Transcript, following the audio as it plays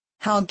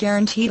How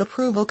guaranteed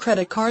approval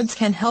credit cards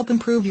can help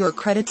improve your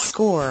credit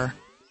score.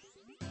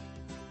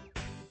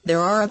 There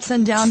are ups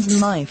and downs in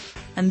life,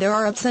 and there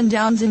are ups and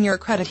downs in your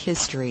credit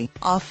history.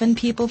 Often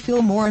people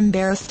feel more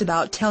embarrassed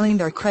about telling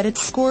their credit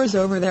scores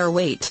over their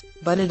weight,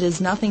 but it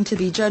is nothing to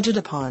be judged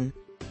upon.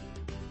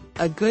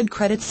 A good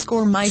credit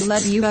score might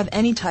let you have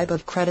any type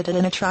of credit at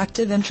an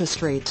attractive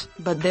interest rate,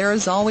 but there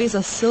is always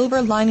a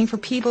silver lining for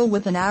people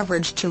with an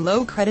average to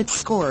low credit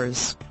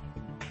scores.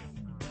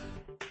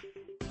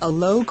 A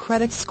low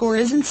credit score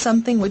isn't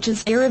something which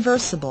is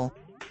irreversible.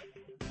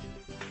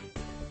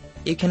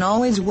 You can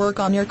always work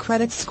on your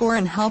credit score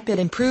and help it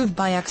improve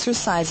by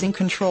exercising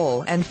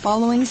control and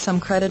following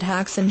some credit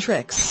hacks and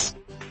tricks.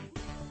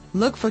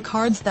 Look for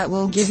cards that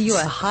will give you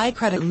a high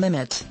credit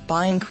limit.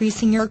 By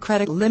increasing your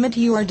credit limit,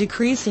 you are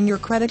decreasing your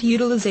credit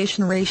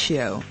utilization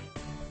ratio.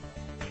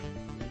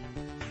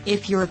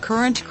 If your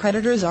current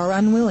creditors are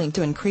unwilling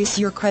to increase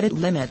your credit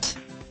limit,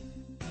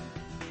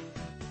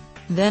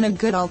 then a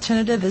good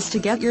alternative is to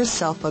get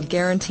yourself a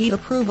guaranteed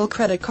approval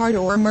credit card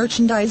or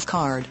merchandise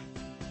card.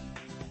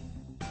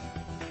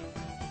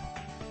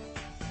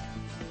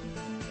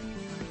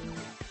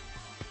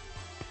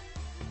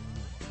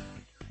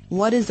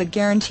 What is a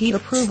guaranteed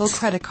approval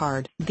credit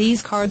card?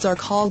 These cards are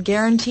called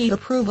guaranteed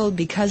approval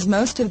because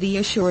most of the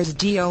issuers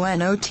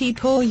don't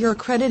pull your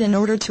credit in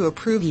order to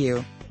approve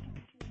you.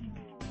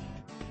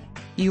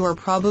 You are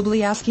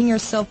probably asking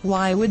yourself,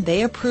 why would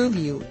they approve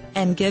you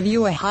and give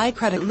you a high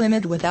credit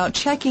limit without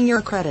checking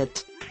your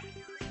credit?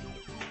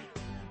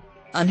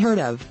 Unheard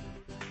of.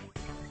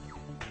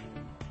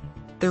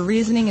 The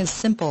reasoning is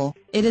simple: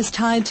 it is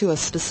tied to a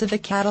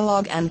specific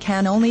catalog and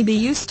can only be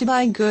used to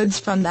buy goods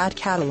from that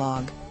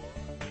catalog.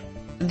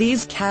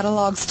 These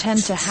catalogs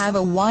tend to have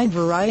a wide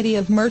variety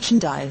of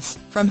merchandise,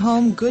 from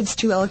home goods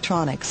to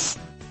electronics.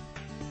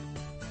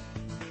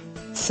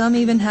 Some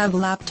even have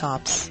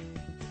laptops.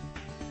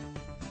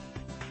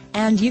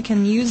 And you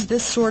can use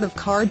this sort of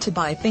card to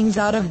buy things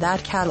out of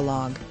that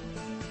catalog.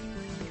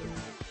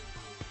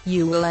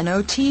 You will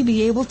not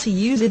be able to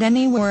use it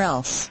anywhere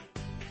else.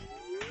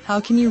 How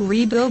can you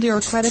rebuild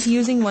your credit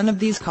using one of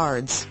these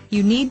cards?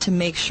 You need to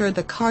make sure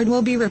the card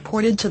will be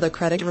reported to the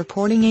credit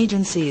reporting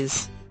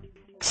agencies.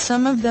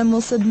 Some of them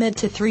will submit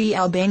to 3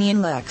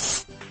 Albanian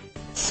leks,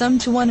 some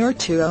to 1 or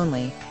 2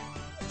 only,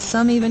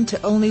 some even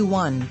to only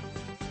 1.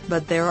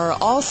 But there are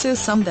also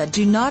some that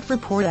do not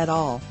report at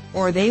all,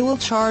 or they will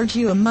charge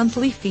you a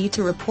monthly fee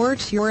to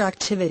report your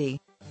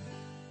activity.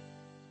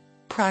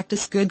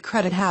 Practice good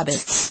credit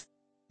habits.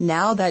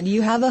 Now that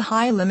you have a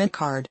high limit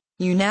card,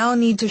 you now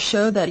need to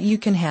show that you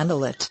can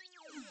handle it.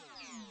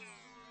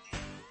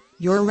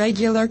 Your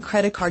regular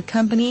credit card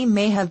company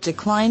may have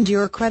declined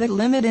your credit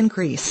limit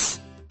increase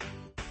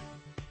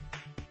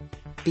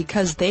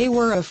because they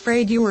were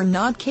afraid you were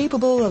not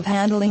capable of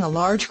handling a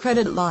large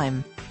credit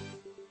line.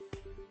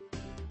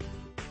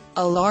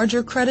 A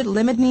larger credit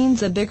limit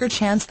means a bigger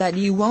chance that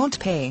you won't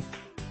pay.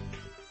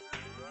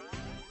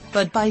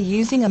 But by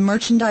using a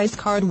merchandise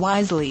card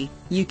wisely,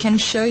 you can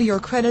show your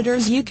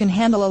creditors you can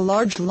handle a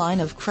large line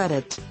of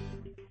credit.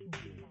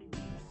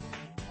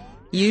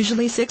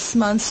 Usually 6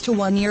 months to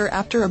 1 year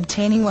after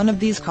obtaining one of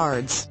these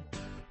cards,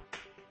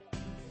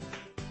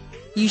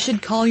 you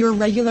should call your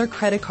regular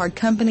credit card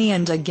company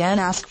and again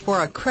ask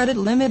for a credit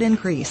limit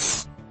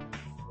increase.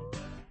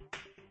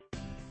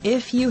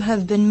 If you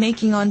have been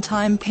making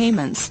on-time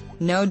payments,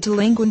 no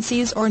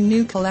delinquencies or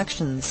new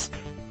collections,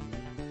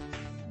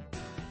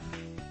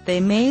 they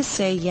may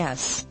say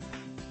yes.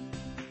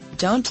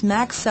 Don't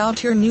max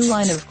out your new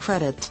line of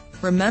credit.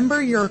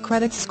 Remember, your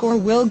credit score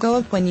will go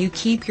up when you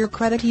keep your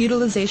credit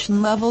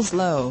utilization levels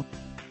low.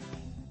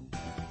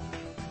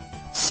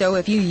 So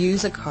if you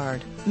use a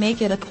card,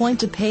 make it a point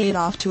to pay it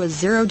off to a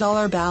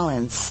 $0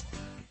 balance.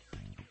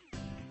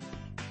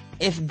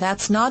 If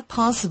that's not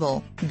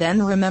possible,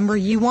 then remember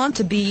you want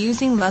to be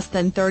using less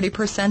than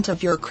 30%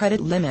 of your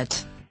credit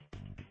limit.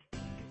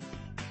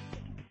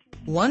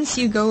 Once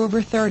you go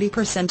over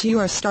 30%, you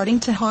are starting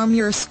to harm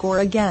your score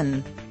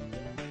again.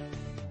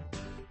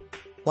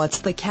 What's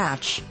the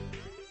catch?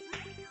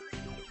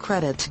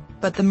 Credit,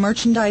 but the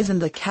merchandise in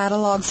the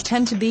catalogs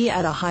tend to be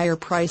at a higher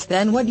price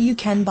than what you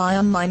can buy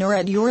online or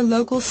at your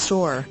local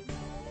store.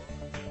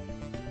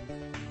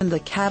 And the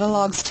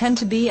catalogs tend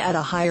to be at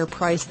a higher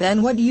price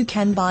than what you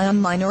can buy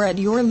online or at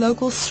your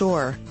local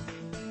store.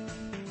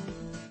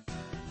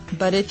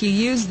 But if you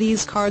use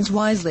these cards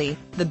wisely,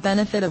 the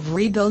benefit of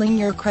rebuilding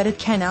your credit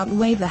can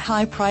outweigh the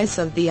high price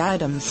of the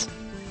items.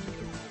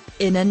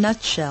 In a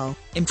nutshell,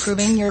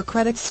 improving your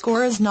credit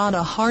score is not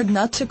a hard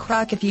nut to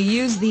crack if you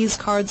use these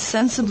cards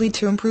sensibly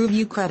to improve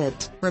your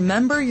credit.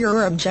 Remember,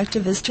 your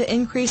objective is to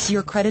increase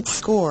your credit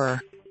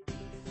score,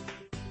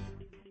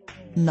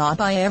 not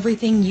buy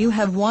everything you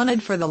have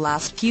wanted for the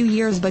last few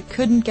years but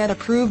couldn't get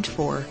approved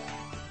for.